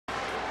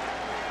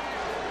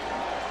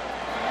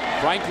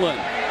Franklin.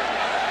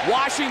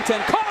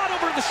 Washington caught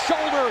over the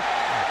shoulder,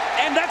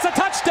 and that's a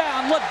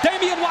touchdown.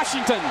 LaDamian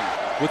Washington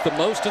with the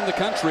most in the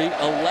country,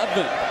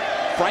 11.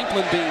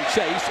 Franklin being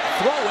chased,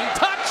 throwing,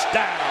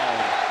 touchdown.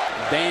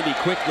 Vandy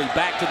quickly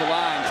back to the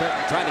line,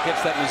 trying to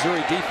catch that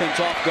Missouri defense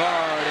off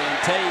guard, and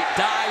Tate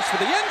dives for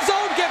the end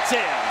zone, gets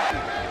in.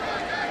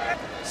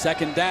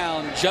 Second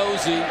down,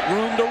 Josie,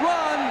 room to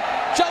run.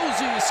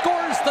 Josie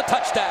scores the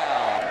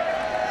touchdown.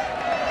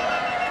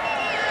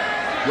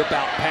 Whip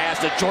out pass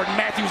to Jordan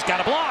Matthews, got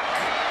a block.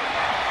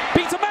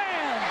 Beats a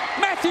man.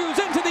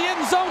 Matthews into the end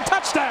zone,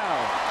 touchdown.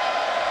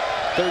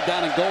 Third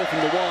down and goal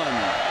from the 1.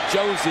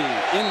 Josie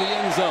in the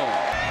end zone.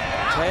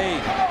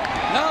 Tate.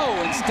 No,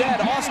 instead,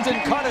 Austin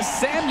Carter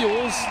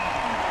Samuels.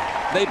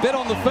 They bit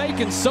on the fake,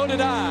 and so did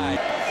I.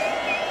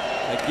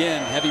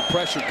 Again, heavy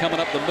pressure coming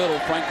up the middle.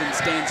 Franklin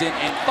stands in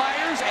and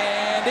fires,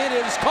 and it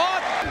is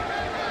caught.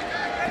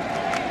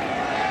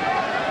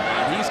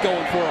 And he's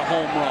going for a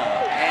home run.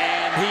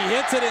 And he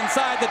hits it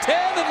inside the 10,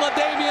 and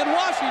LaDamian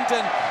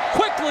Washington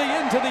quickly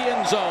into the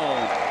end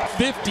zone.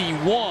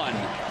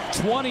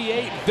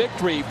 51-28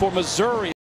 victory for Missouri.